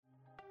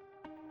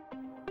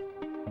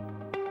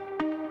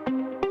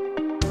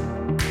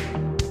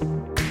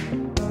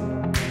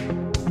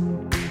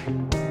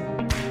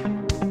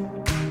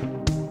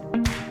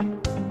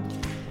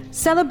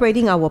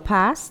Celebrating our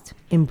past,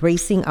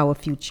 embracing our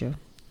future.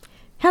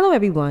 Hello,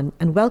 everyone,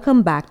 and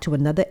welcome back to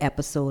another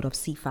episode of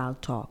CFAL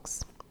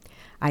Talks.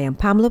 I am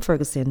Pamela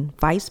Ferguson,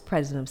 Vice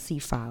President of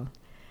CFAL,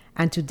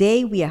 and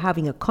today we are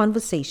having a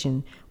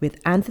conversation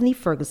with Anthony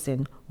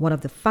Ferguson, one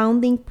of the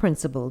founding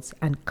principals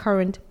and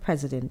current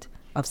president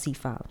of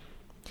CFAL.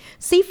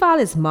 CFAL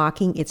is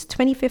marking its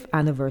 25th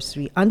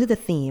anniversary under the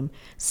theme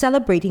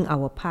Celebrating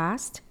Our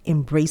Past,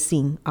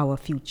 Embracing Our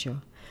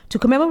Future. To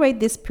commemorate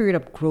this period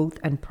of growth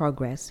and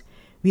progress,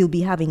 we'll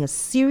be having a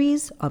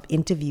series of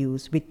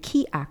interviews with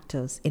key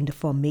actors in the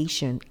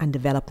formation and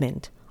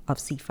development of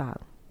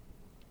CFAL.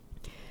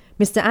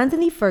 Mr.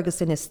 Anthony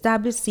Ferguson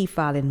established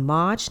CFAL in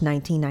March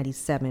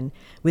 1997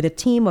 with a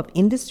team of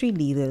industry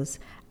leaders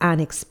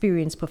and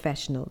experienced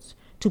professionals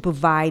to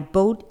provide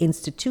both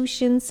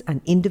institutions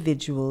and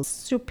individuals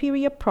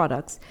superior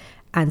products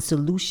and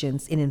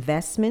solutions in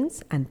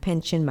investments and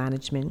pension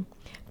management,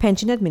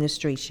 pension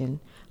administration,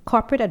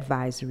 corporate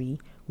advisory,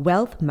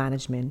 wealth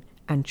management,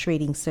 and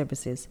trading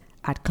services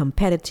at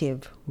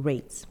competitive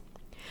rates.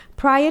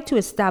 Prior to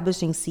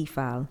establishing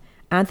CFAL,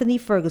 Anthony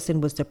Ferguson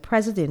was the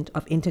president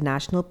of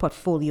International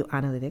Portfolio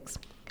Analytics,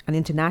 an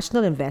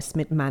international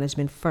investment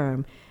management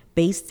firm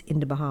based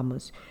in the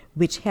Bahamas,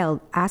 which held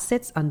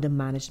assets under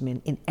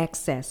management in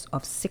excess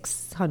of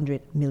 $600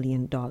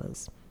 million.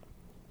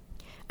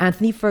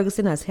 Anthony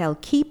Ferguson has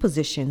held key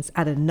positions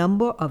at a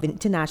number of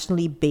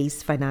internationally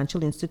based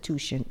financial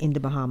institutions in the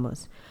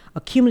Bahamas,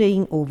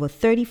 accumulating over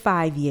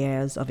 35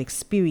 years of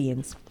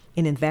experience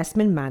in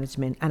investment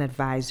management and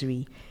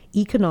advisory,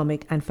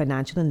 economic and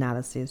financial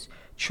analysis,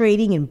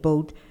 trading in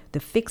both the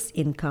fixed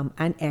income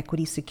and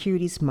equity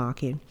securities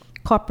market,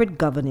 corporate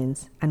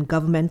governance, and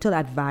governmental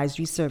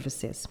advisory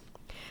services.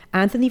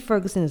 Anthony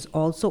Ferguson is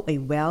also a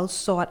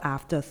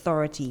well-sought-after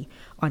authority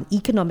on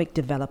economic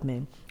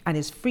development and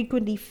is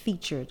frequently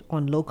featured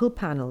on local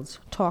panels,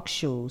 talk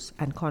shows,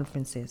 and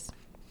conferences.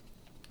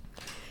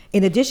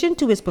 In addition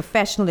to his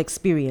professional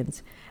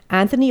experience,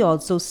 Anthony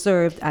also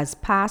served as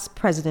past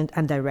president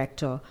and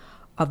director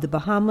of the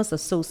Bahamas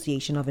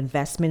Association of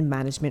Investment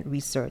Management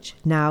Research,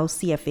 now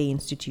CFA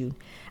Institute,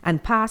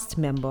 and past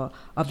member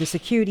of the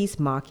Securities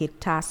Market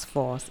Task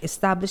Force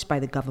established by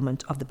the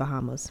government of the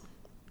Bahamas.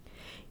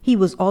 He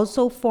was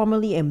also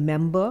formerly a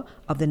member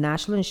of the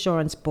National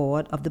Insurance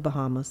Board of the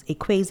Bahamas, a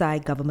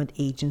quasi-government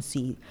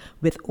agency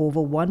with over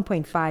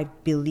 $1.5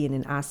 billion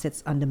in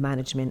assets under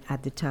management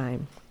at the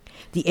time,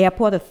 the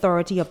Airport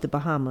Authority of the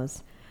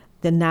Bahamas,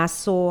 the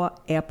Nassau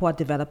Airport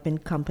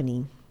Development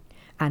Company,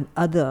 and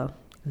other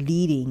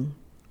leading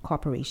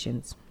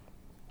corporations.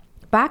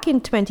 Back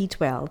in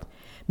 2012,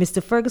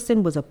 Mr.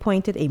 Ferguson was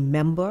appointed a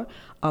member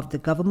of the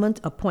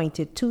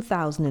government-appointed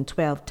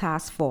 2012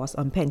 Task Force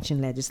on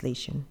Pension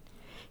Legislation.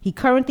 He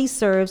currently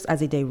serves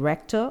as a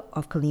director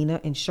of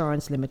Kalina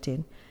Insurance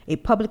Limited, a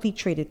publicly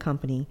traded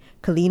company,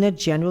 Kalina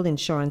General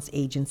Insurance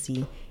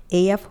Agency,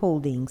 AF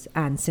Holdings,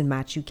 and St.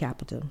 Matthew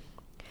Capital.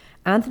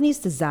 Anthony's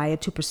desire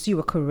to pursue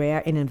a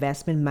career in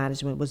investment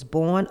management was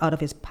born out of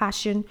his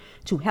passion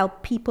to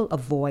help people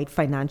avoid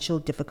financial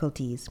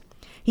difficulties.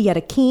 He had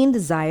a keen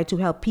desire to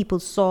help people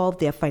solve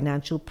their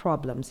financial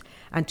problems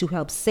and to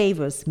help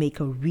savers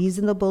make a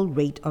reasonable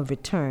rate of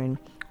return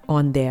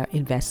on their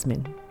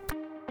investment.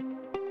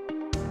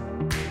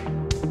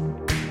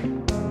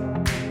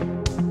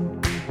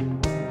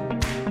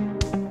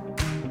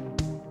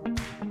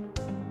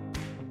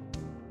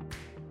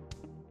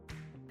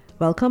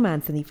 Welcome,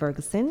 Anthony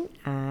Ferguson.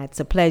 It's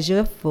a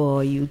pleasure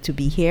for you to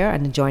be here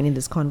and joining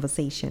this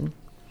conversation.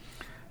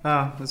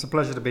 It's a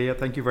pleasure to be here.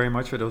 Thank you very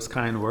much for those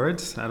kind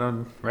words. I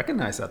don't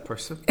recognize that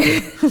person.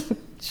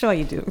 Sure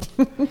you do.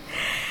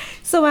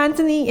 So,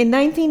 Anthony, in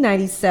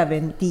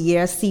 1997, the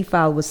year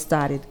CFAL was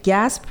started,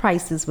 gas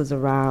prices was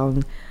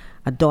around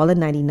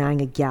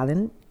 $1.99 a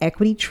gallon.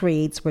 Equity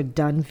trades were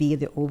done via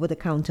the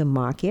over-the-counter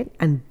market,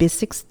 and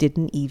BISICs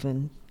didn't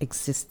even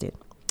existed.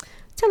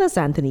 Tell us,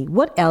 Anthony,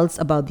 what else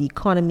about the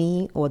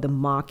economy or the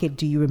market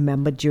do you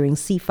remember during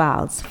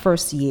CFAL's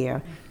first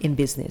year in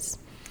business?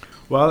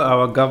 Well,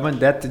 our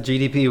government debt to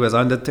GDP was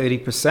under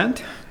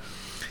 30%.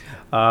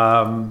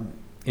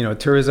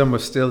 Tourism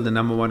was still the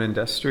number one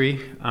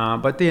industry,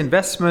 but the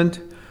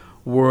investment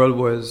world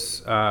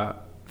was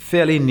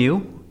fairly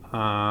new.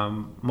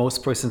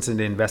 Most persons in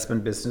the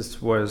investment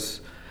business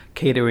was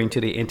catering to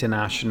the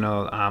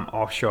international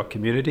offshore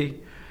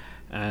community,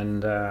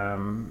 and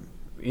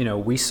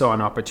we saw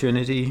an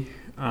opportunity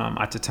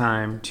at the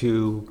time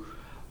to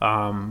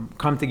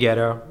come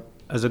together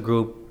as a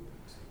group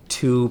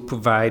to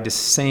provide the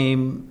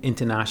same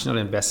international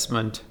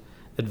investment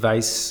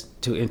advice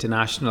to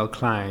international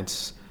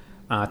clients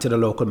to the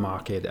local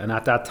market. And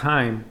at that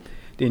time,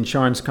 the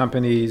insurance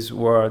companies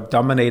were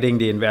dominating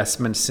the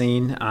investment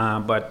scene,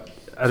 but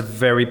at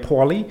very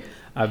poorly,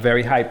 a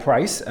very high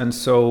price. And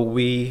so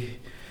we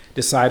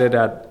decided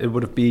that it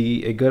would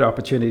be a good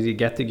opportunity to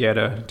get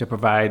together to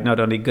provide not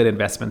only good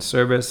investment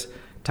service,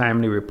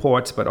 timely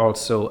reports, but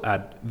also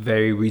at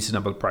very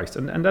reasonable price.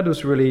 And that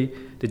was really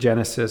the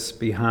genesis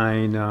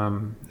behind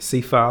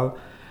CFAL.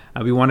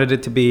 We wanted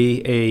it to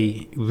be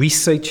a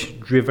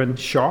research-driven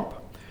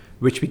shop,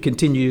 which we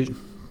continue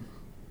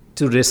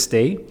to this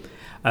day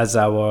as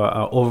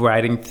our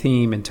overriding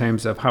theme in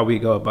terms of how we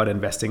go about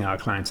investing our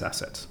clients'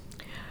 assets.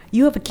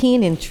 You have a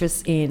keen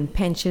interest in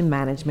pension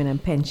management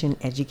and pension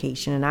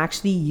education, and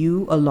actually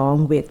you,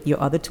 along with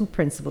your other two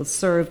principals,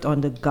 served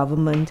on the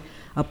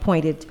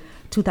government-appointed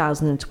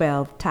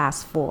 2012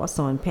 task force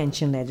on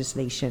pension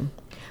legislation.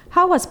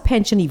 How has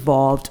pension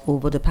evolved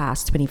over the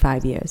past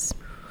 25 years?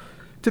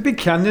 To be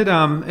candid,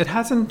 it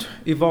hasn't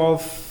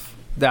evolved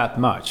that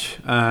much.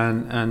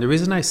 And the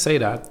reason I say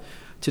that,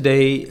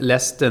 today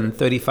less than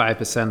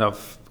 35%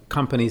 of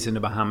companies in the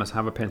Bahamas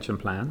have a pension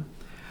plan.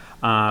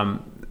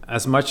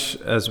 As much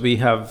as we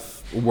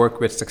have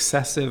worked with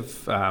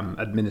successive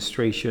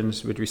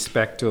administrations with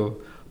respect to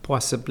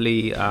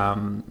possibly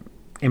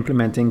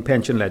implementing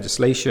pension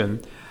legislation,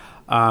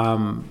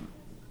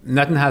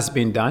 nothing has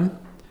been done.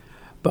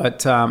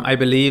 But I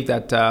believe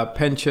that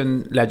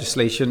pension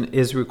legislation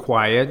is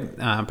required,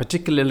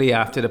 particularly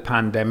after the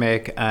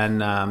pandemic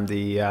and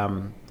the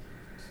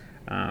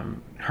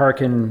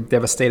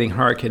devastating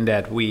hurricane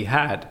that we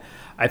had.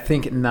 I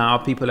think now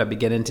people are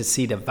beginning to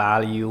see the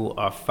value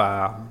of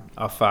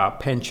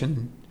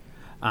pension,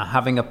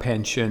 having a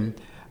pension,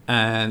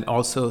 and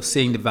also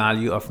seeing the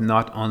value of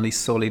not only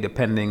solely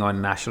depending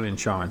on national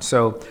insurance.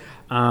 So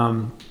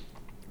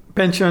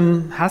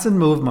pension hasn't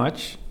moved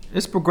much.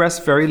 It's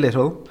progressed very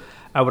little.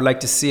 I would like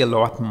to see a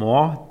lot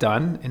more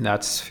done in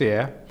that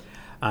sphere.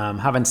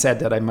 Having said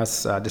that, I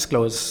must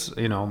disclose,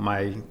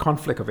 my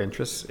conflict of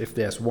interest, if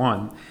there's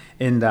one,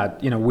 in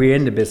that, we're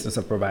in the business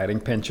of providing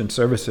pension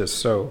services.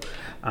 So,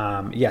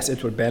 yes,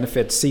 it would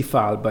benefit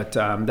CFAL, but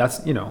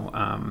that's,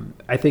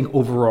 I think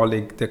overall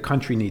the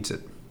country needs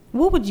it.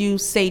 What would you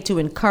say to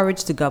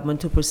encourage the government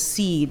to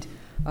proceed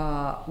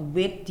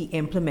with the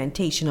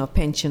implementation of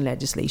pension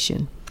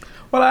legislation?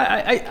 Well,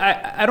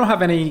 I don't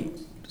have any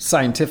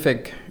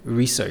scientific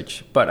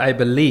research, but I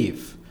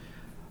believe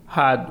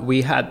had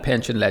we had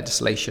pension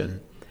legislation,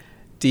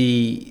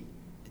 the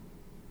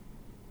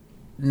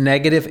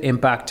negative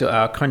impact to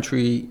our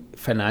country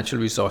financial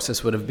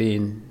resources would have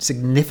been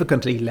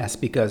significantly less,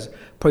 because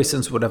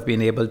persons would have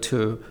been able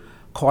to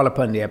call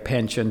upon their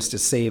pensions to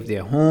save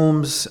their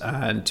homes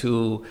and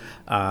to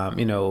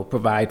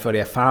provide for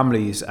their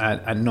families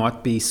and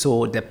not be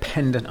so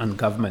dependent on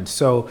government.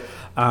 So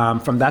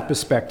from that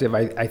perspective,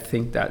 I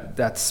think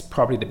that's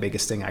probably the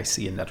biggest thing I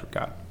see in that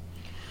regard.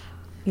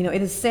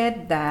 It is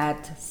said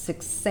that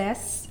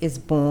success is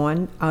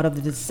born out of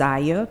the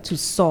desire to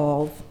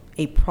solve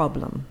a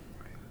problem.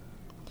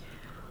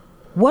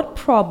 What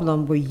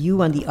problem were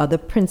you and the other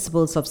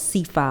principals of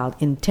CFAL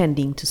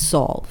intending to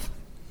solve?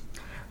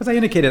 As I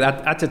indicated,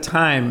 at the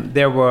time,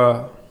 there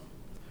were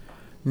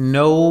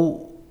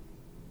no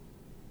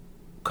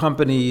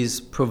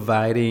companies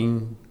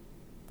providing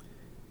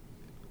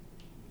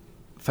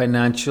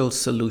financial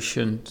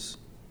solutions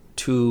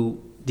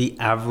to the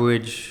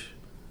average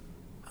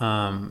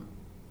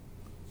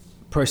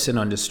person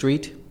on the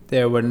street.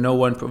 There were no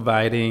one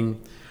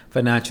providing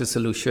financial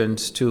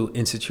solutions to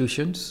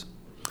institutions.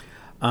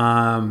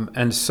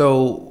 And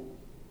so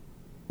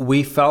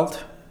we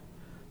felt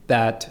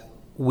that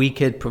we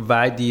could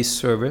provide these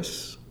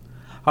service,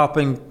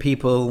 helping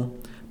people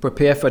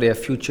prepare for their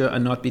future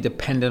and not be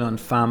dependent on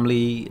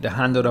family, the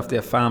handout of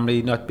their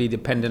family, not be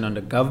dependent on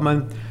the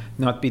government,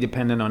 not be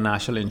dependent on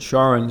national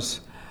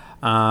insurance.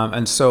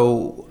 And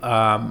so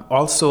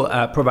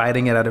also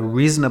providing it at a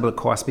reasonable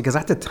cost, because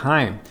at the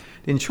time,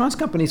 the insurance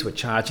companies were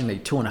charging a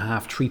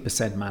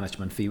 2.5-3%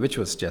 management fee, which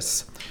was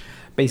just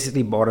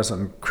basically borders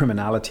on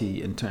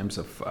criminality in terms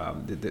of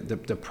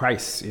the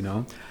price,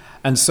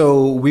 And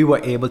so we were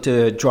able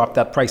to drop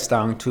that price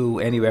down to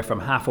anywhere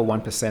from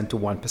 0.5% to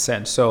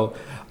 1%. So,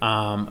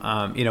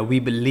 we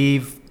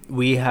believe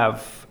we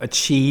have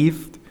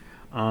achieved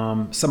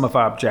some of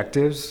our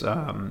objectives.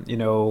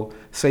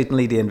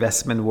 Certainly the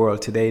investment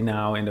world today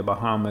now in the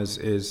Bahamas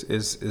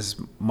is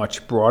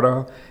much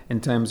broader in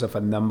terms of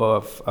a number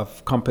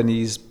of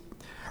companies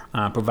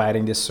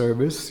providing this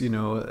service.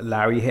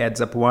 Larry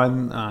heads up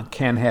one,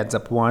 Ken heads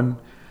up one.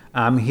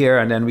 I'm here,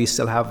 and then we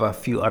still have a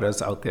few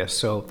others out there.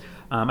 So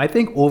I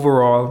think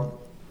overall,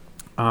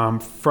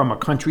 from a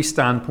country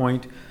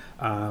standpoint,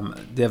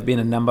 there have been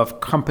a number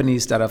of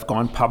companies that have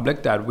gone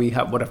public that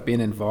would have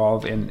been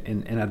involved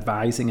in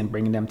advising and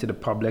bringing them to the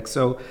public.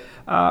 So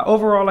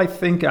overall, I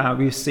think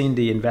we've seen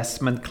the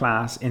investment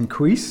class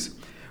increase.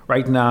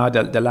 Right now,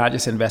 the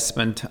largest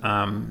investment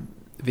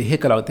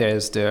vehicle out there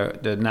is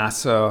the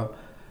NASA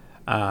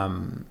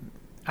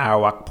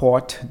Arawak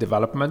Port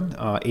Development,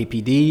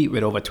 APD,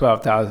 with over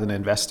 12,000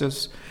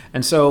 investors.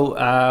 And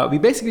so we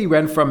basically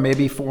went from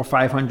maybe 400 or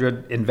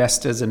 500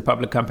 investors in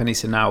public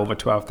companies to now over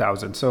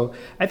 12,000. So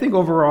I think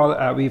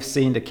overall we've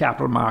seen the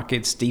capital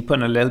markets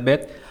deepen a little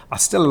bit.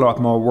 Still a lot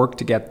more work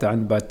to get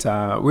done, but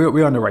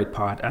we're on the right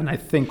path. And I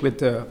think with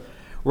the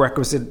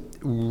requisite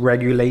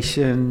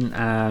regulation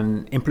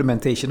and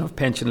implementation of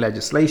pension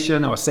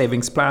legislation or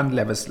savings plan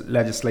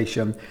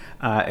legislation,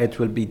 it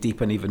will be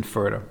deepened even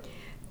further.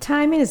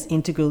 Timing is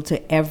integral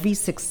to every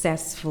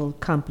successful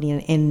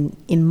company, and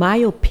in my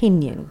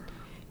opinion,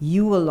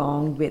 you,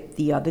 along with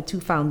the other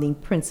two founding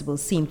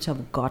principals, seem to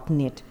have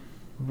gotten it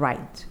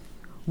right.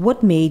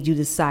 What made you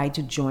decide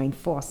to join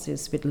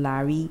forces with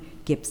Larry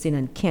Gibson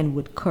and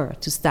Kenwood Kerr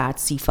to start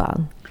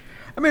CFAL?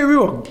 I mean,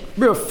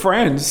 we were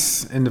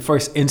friends in the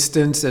first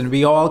instance, and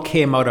we all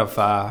came out of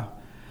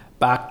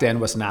back then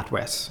was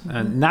NatWest,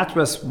 and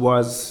NatWest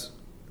was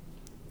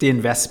the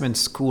investment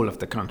school of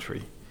the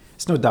country.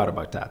 There's no doubt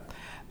about that.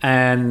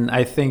 And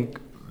I think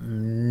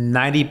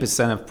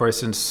 90% of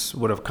persons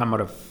would have come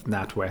out of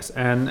NatWest.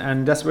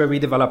 And that's where we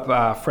develop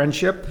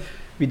friendship.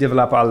 We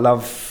develop our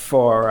love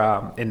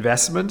for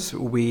investments.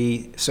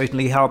 We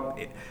certainly help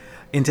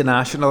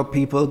international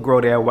people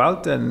grow their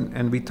wealth.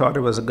 And we thought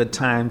it was a good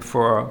time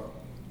for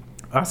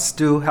us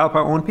to help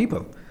our own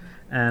people.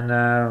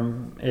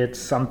 And it's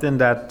something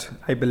that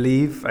I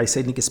believe, I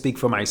certainly can speak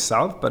for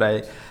myself, but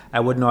I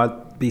would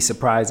not be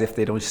surprised if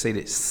they don't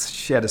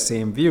share the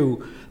same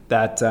view,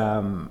 that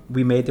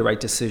we made the right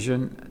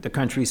decision. The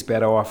country's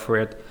better off for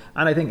it.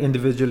 And I think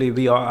individually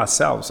we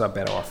ourselves are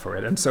better off for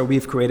it. And so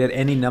we've created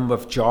any number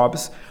of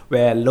jobs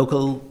where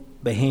local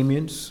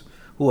Bahamians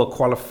who are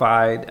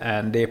qualified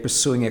and they're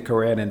pursuing a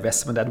career in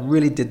investment that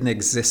really didn't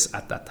exist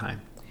at that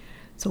time.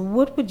 So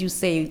what would you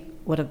say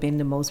would have been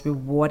the most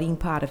rewarding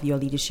part of your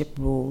leadership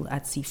role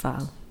at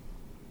CFAL?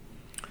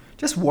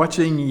 Just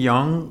watching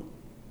young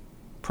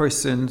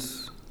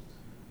persons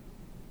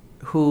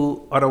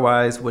who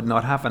otherwise would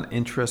not have an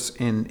interest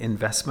in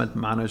investment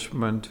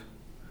management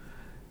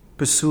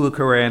pursue a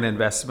career in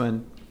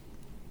investment,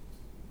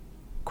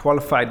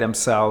 qualify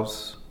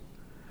themselves,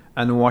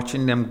 and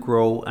watching them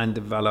grow and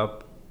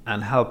develop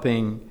and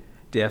helping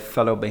their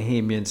fellow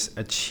Bahamians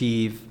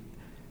achieve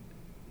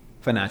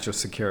financial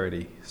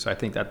security. So I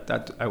think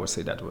that I would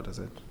say that was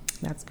it.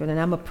 That's good. And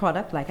I'm a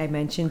product, like I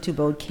mentioned to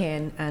both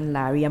Ken and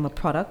Larry, I'm a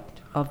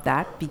product of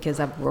that because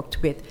I've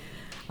worked with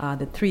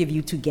the three of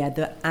you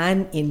together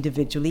and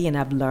individually, and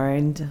I've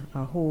learned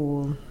a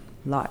whole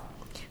lot.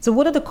 So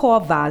what are the core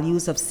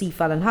values of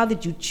CFAL, and how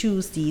did you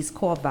choose these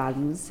core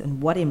values,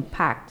 and what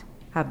impact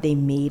have they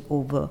made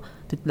over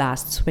the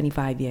last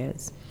 25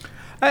 years?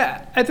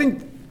 I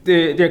think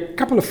there are a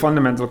couple of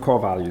fundamental core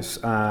values.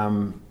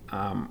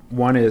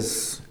 One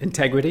is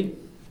integrity,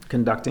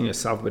 conducting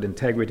yourself with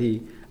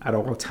integrity at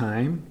all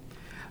time.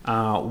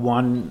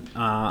 One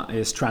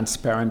is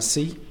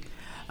transparency.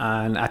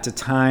 And at the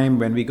time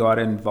when we got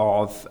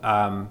involved,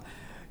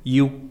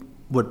 you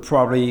would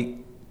probably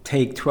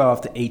take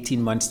 12 to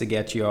 18 months to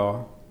get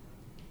your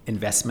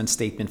investment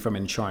statement from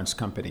an insurance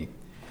company.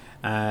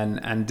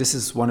 And this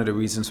is one of the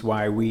reasons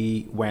why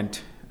we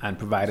went and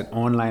provided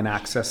online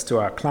access to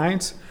our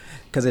clients,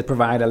 because it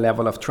provides a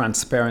level of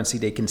transparency.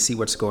 They can see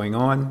what's going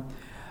on.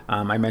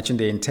 I mentioned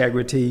the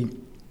integrity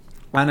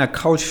and a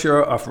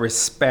culture of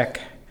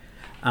respect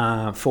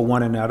for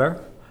one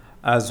another,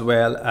 as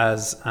well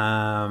as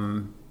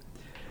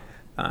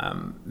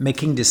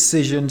making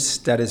decisions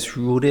that is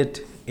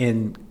rooted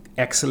in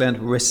excellent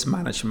risk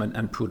management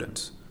and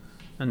prudence.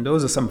 And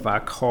those are some of our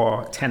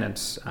core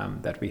tenets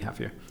that we have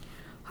here.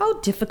 How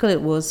difficult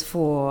it was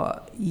for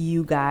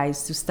you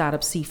guys to start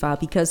up CFAL?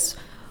 Because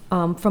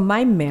from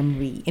my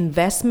memory,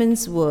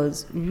 investments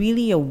was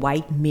really a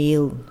white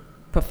male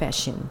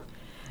profession.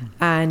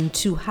 And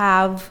to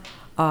have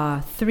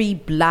three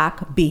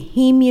black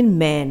Bahamian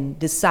men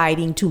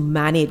deciding to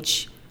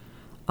manage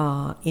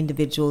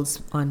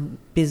individuals on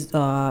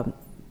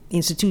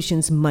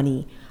institutions'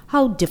 money,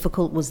 how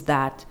difficult was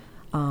that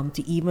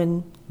to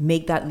even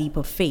make that leap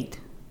of faith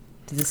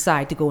to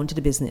decide to go into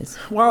the business?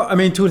 Well, I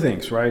mean, two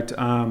things, right?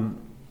 I'm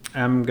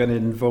going to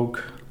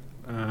invoke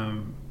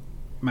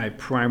my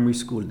primary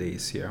school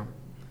days here.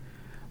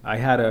 I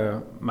had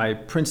my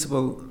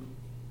principal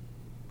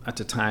at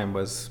the time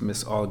was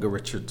Miss Olga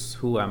Richards,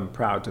 who I'm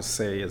proud to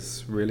say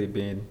has really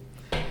been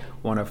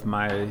one of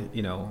my,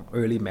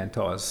 early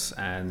mentors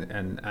and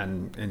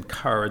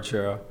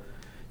encourager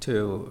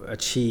to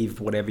achieve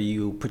whatever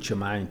you put your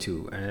mind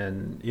to.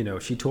 And,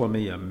 she told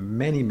me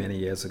many, many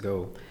years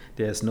ago,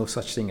 there's no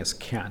such thing as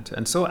can't.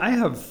 And so I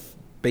have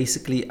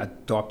basically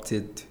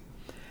adopted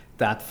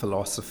that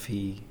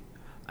philosophy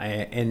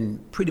in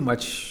pretty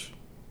much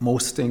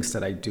most things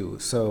that I do.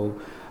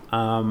 So,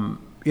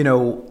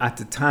 at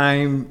the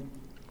time,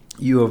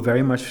 you were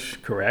very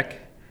much correct.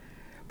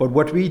 But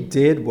what we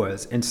did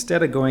was,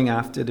 instead of going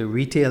after the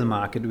retail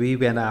market, we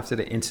went after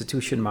the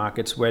institution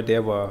markets where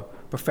there were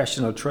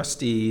professional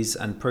trustees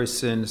and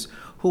persons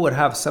who would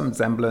have some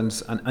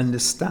semblance and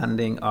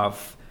understanding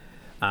of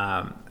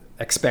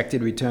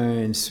expected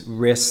returns,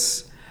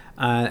 risks.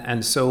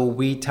 And so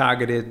we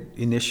targeted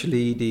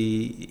initially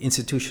the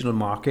institutional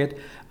market,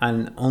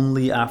 and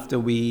only after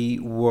we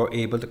were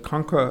able to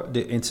conquer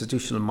the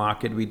institutional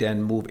market, we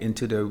then moved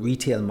into the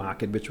retail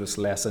market, which was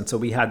less. And so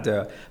we had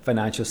the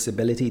financial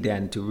stability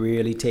then to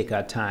really take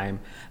our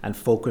time and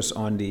focus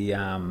on the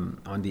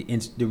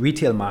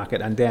retail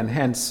market. And then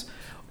hence,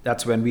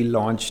 that's when we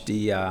launched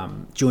the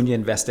Junior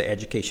Investor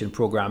Education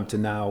Program to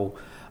now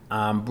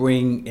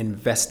bring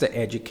investor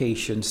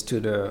educations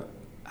to the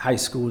high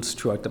schools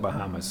throughout the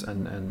Bahamas,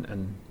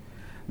 and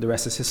the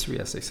rest is history,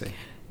 as they say.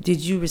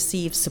 Did you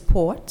receive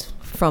support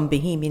from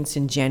Bahamians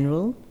in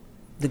general,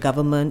 the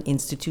government,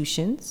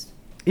 institutions?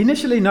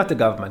 Initially, not the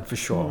government, for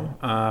sure.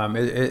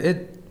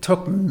 It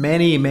took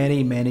many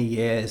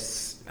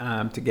years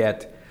to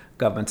get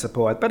government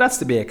support, but that's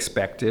to be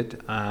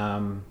expected.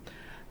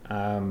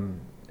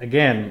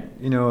 Again,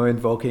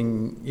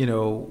 invoking,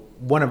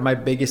 one of my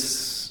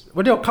biggest,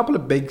 a couple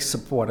of big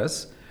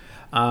supporters.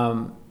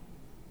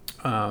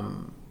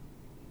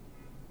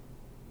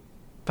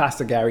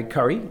 Pastor Gary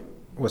Curry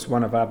was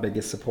one of our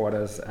biggest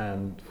supporters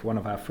and one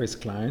of our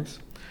first clients.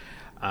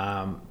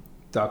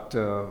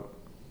 Dr.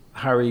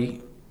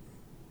 Harry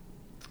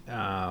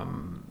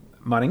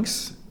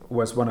Munnings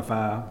was one of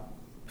our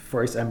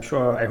first.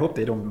 I hope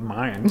they don't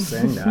mind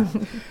saying that.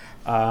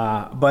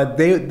 But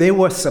they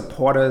were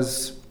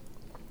supporters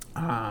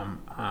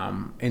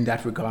in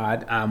that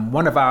regard.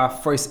 One of our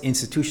first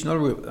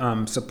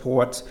institutional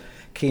support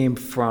came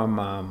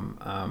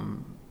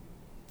from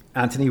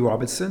Anthony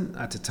Robinson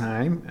at the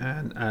time,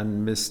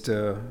 and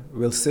Mr.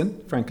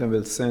 Wilson, Franklin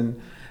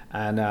Wilson,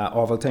 and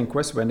Orville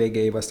Tenquist, when they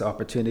gave us the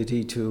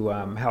opportunity to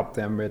help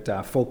them with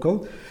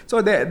Focal. So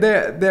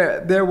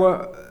there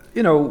were,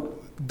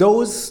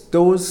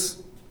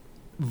 those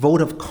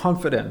vote of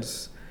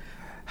confidence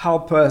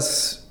help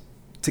us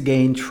to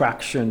gain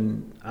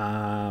traction,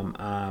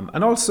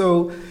 and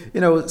also,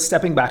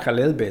 stepping back a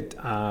little bit,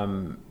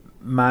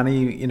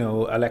 Manny,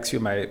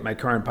 Alexiou, my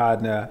current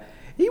partner,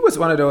 he was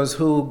one of those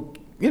who,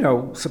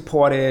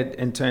 supported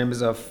in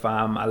terms of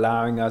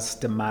allowing us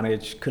to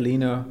manage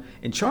Colina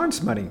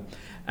insurance money.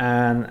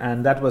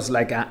 And that was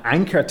like an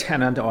anchor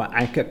tenant or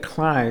anchor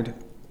client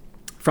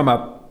from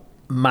a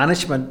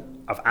management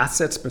of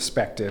assets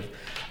perspective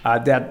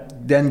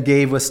that then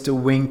gave us the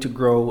wing to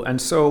grow.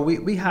 And so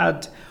we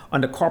had,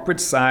 on the corporate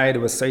side, it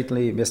was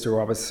certainly Mr.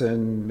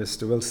 Robertson,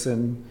 Mr.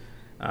 Wilson,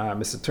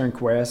 Mr.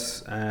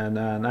 Turnquest, and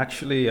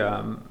actually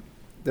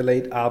the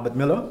late Albert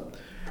Miller.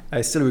 I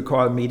still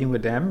recall meeting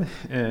with them,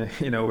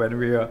 when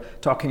we were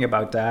talking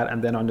about that.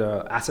 And then on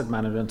the asset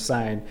management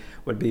side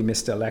would be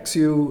Mr.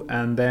 Alexiou.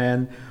 And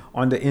then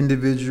on the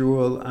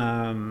individual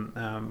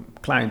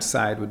client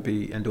side would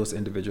be, and those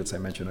individuals I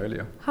mentioned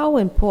earlier. How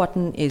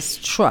important is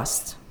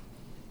trust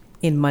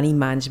in money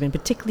management,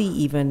 particularly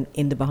even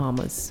in the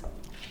Bahamas?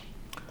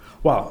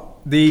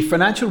 Well, the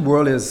financial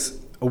world is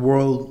a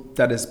world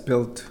that is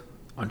built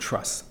on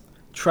trust.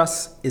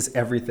 Trust is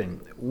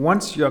everything.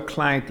 Once your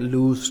client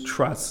loses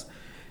trust,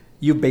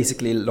 you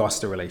basically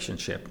lost the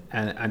relationship.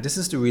 And this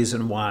is the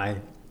reason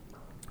why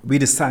we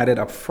decided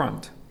up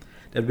front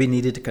that we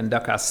needed to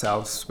conduct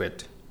ourselves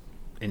with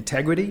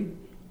integrity,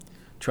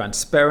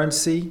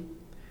 transparency.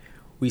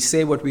 We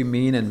say what we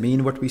mean and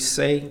mean what we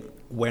say.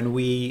 When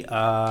we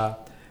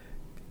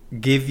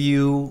give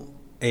you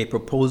a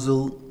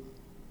proposal,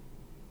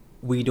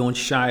 we don't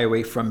shy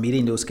away from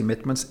meeting those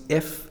commitments,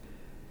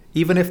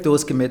 even if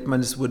those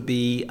commitments would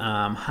be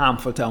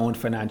harmful to our own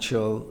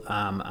financial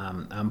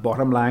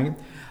bottom line.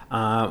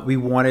 We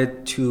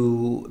wanted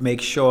to make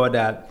sure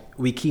that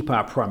we keep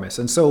our promise.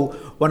 And so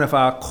one of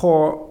our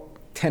core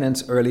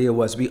tenets earlier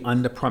was we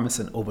under-promise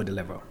and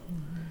over-deliver.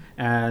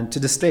 Mm-hmm. And to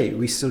this day,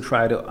 we still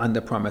try to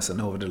under-promise and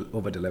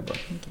over-deliver.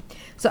 Okay.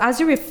 So as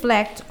you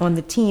reflect on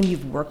the team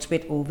you've worked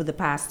with over the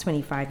past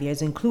 25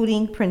 years,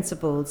 including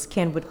principals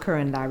Kenwood Kerr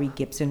and Larry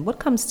Gibson, what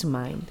comes to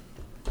mind?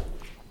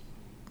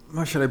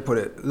 How should I put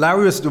it?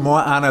 Larry was the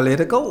more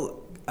analytical.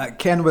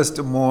 Ken was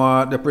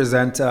the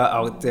presenter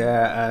out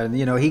there, and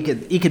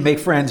he could make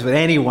friends with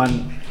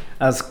anyone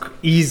as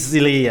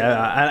easily.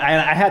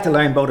 I had to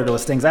learn both of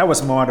those things. I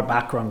was more the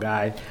background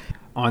guy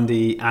on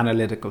the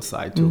analytical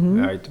side too,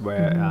 mm-hmm. right?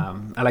 Where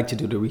I like to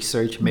do the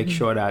research, make mm-hmm.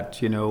 sure that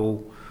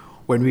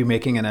when we're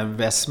making an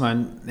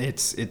investment,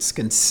 it's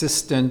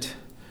consistent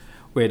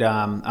with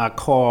our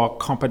core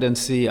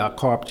competency, our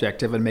core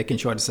objective, and making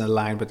sure it's in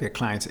line with their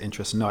client's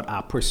interests, not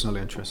our personal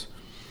interests.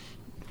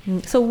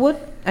 So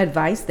what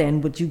advice then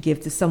would you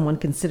give to someone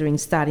considering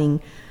starting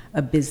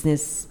a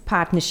business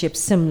partnership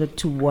similar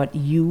to what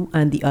you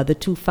and the other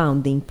two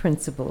founding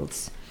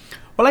principals?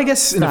 Well, I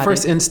guess in the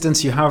first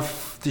instance, you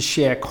have to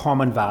share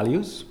common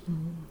values.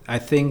 Mm-hmm. I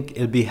think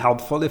it'll be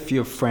helpful if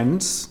you're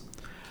friends.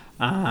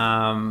 It'll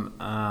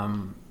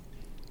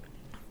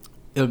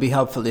be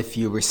helpful if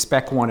you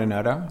respect one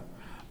another.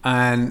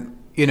 And,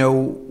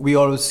 we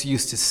always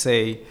used to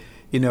say,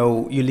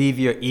 you leave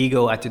your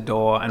ego at the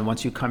door, and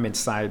once you come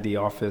inside the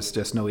office,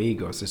 there's no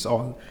egos. It's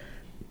all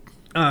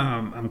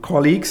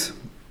colleagues.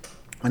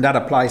 And that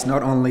applies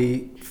not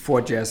only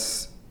for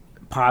just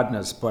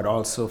partners, but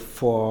also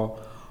for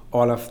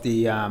all of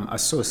the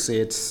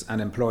associates and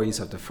employees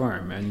of the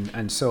firm.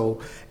 And so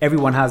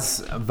everyone has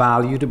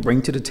value to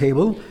bring to the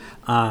table,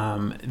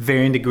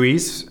 varying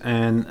degrees.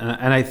 And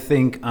I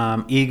think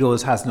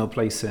egos has no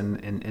place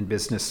in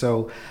business.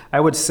 So I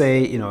would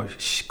say,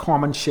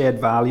 common shared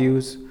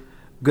values,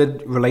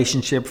 good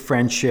relationship,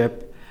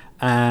 friendship,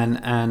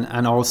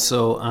 and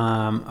also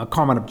a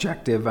common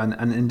objective.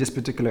 And in this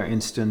particular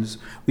instance,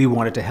 we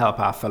wanted to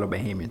help our fellow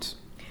Bahamians.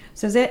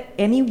 So is there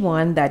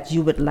anyone that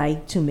you would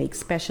like to make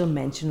special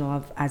mention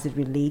of as it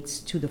relates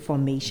to the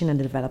formation and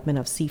the development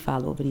of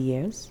CFAL over the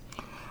years?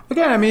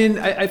 Again, I mean,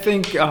 I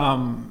think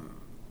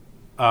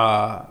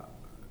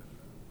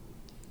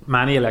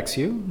Manny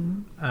Alexiou,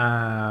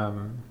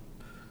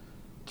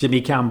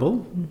 Jimmy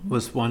Campbell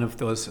was one of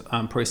those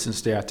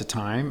persons there at the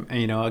time.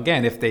 And,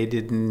 again, if they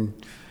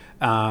didn't,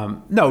 the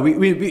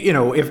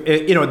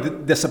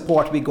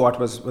support we got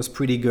was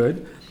pretty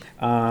good.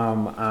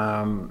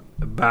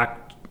 Back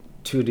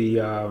to the,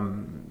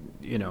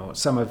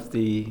 some of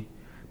the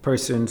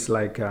persons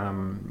like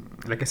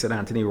I said,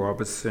 Anthony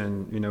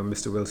Robertson,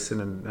 Mr.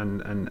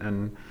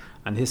 Wilson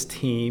and his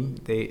team,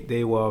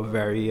 they were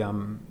very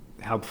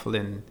helpful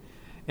in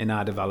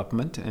our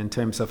development in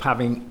terms of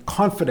having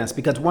confidence,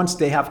 because once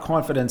they have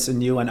confidence in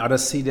you and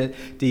others see that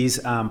these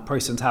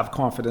persons have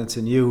confidence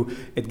in you,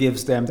 it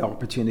gives them the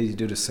opportunity to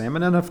do the same.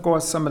 And then, of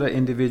course, some of the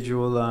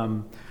individual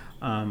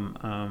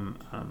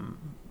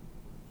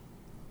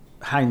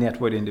high net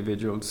worth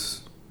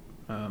individuals,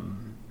 I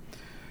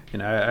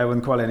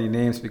wouldn't call any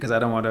names because I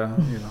don't want to,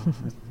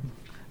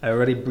 I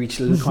already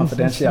breached a little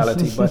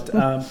confidentiality, but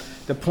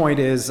the point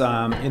is,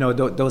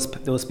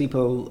 those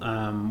people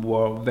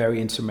were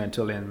very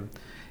instrumental in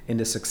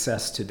the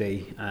success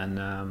today. And,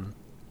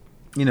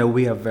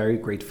 we are very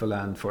grateful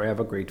and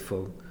forever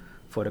grateful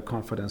for the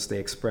confidence they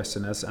expressed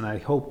in us. And I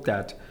hope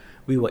that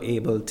we were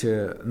able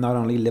to not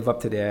only live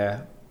up to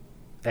their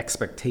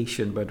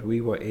expectation, but we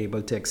were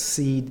able to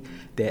exceed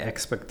their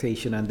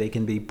expectation, and they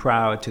can be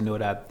proud to know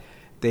that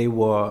they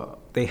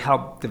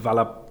helped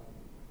develop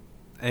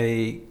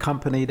a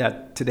company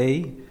that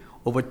today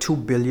over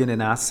 $2 billion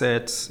in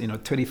assets,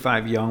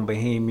 35 young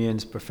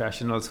Bahamians,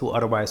 professionals who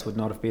otherwise would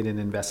not have been in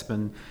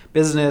investment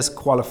business,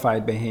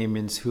 qualified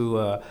Bahamians who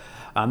are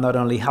not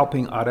only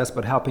helping others,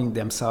 but helping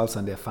themselves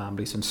and their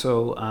families. And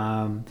so,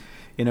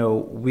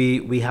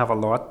 we have a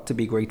lot to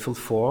be grateful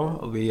for.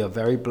 We are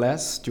very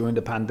blessed during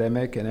the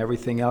pandemic and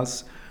everything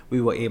else.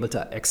 We were able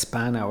to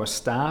expand our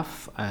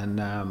staff and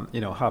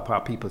help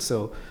our people.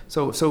 So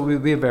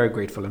we're very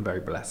grateful and very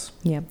blessed.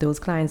 Yeah, those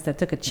clients that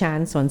took a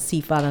chance on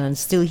CFAL and are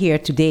still here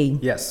today.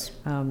 Yes,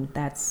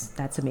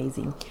 that's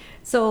amazing.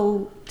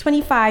 So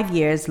 25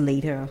 years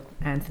later,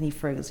 Anthony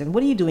Ferguson,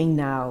 what are you doing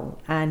now,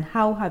 and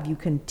how have you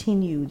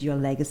continued your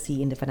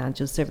legacy in the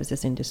financial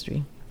services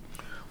industry?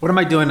 What am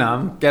I doing now?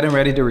 I'm getting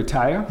ready to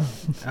retire,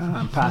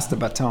 pass the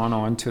baton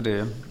on to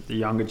the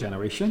younger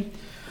generation.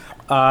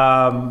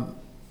 I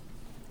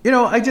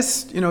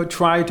just,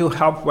 try to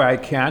help where I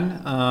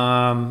can.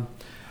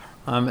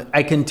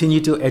 I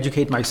continue to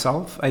educate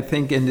myself. I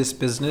think in this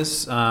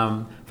business,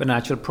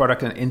 financial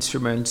product and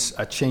instruments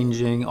are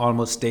changing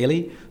almost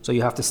daily, so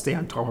you have to stay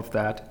on top of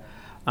that.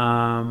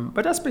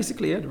 But that's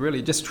basically it,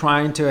 really, just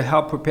trying to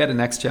help prepare the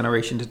next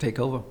generation to take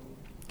over.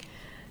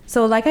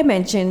 So like I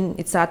mentioned,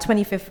 it's our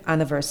 25th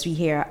anniversary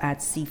here at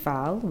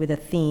CFAL with a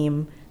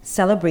theme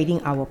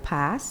celebrating our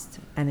past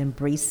and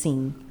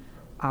embracing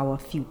our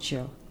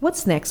future.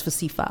 What's next for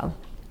CFAL?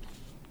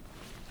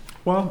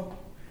 Well,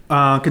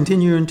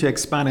 continuing to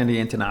expand in the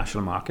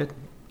international market,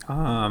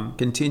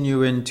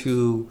 continuing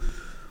to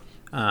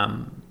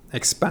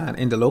expand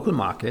in the local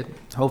market.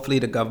 Hopefully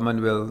the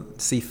government will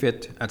see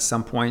fit at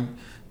some point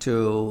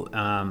to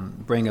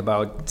bring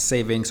about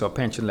savings or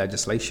pension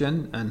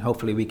legislation, and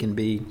hopefully we can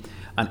be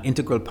an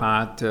integral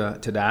part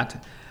to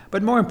that.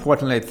 But more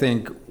importantly, I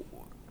think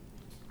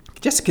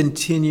just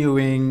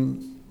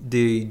continuing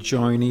the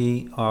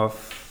journey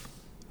of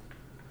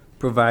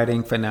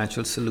providing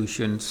financial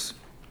solutions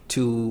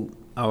to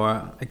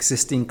our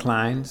existing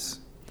clients,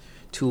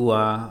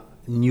 to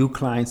new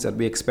clients that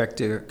we expect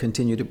to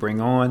continue to bring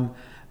on,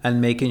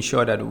 and making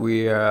sure that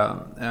we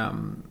are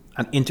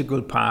an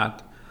integral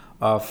part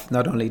of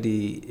not only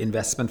the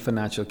investment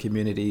financial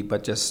community,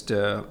 but just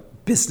the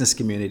business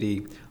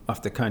community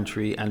of the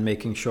country, and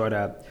making sure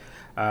that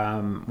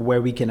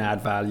where we can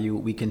add value,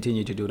 we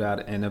continue to do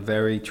that in a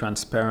very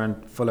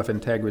transparent, full of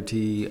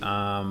integrity,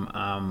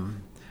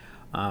 and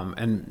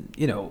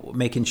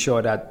making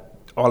sure that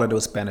all of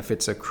those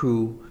benefits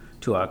accrue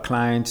to our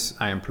clients,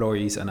 our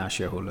employees, and our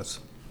shareholders.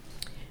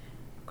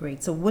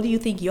 Great. So what do you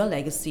think your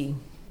legacy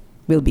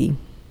will be?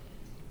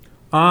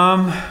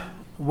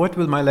 What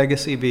will my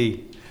legacy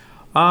be?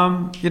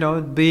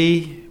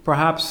 Be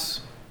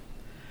perhaps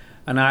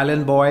an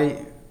island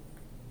boy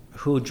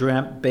who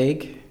dreamt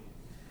big,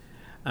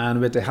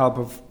 and with the help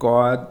of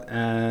God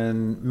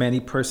and many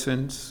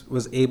persons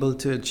was able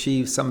to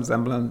achieve some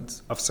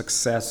semblance of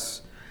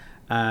success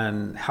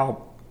and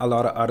help a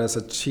lot of others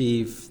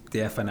achieve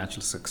their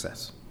financial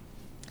success.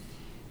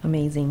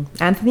 Amazing.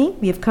 Anthony,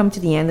 we have come to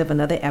the end of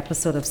another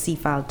episode of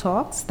CFAL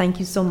Talks. Thank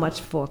you so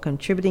much for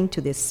contributing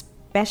to this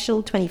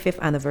special 25th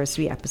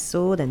anniversary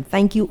episode, and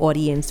thank you,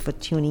 audience, for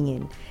tuning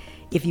in.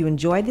 If you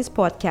enjoyed this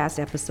podcast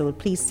episode,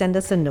 please send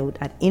us a note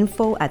at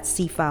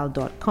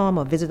info@cfal.com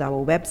or visit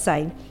our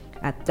website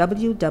at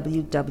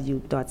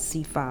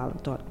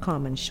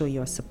www.cfal.com and show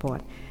your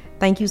support.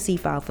 Thank you,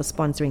 CFAL, for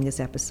sponsoring this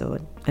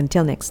episode.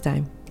 Until next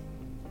time.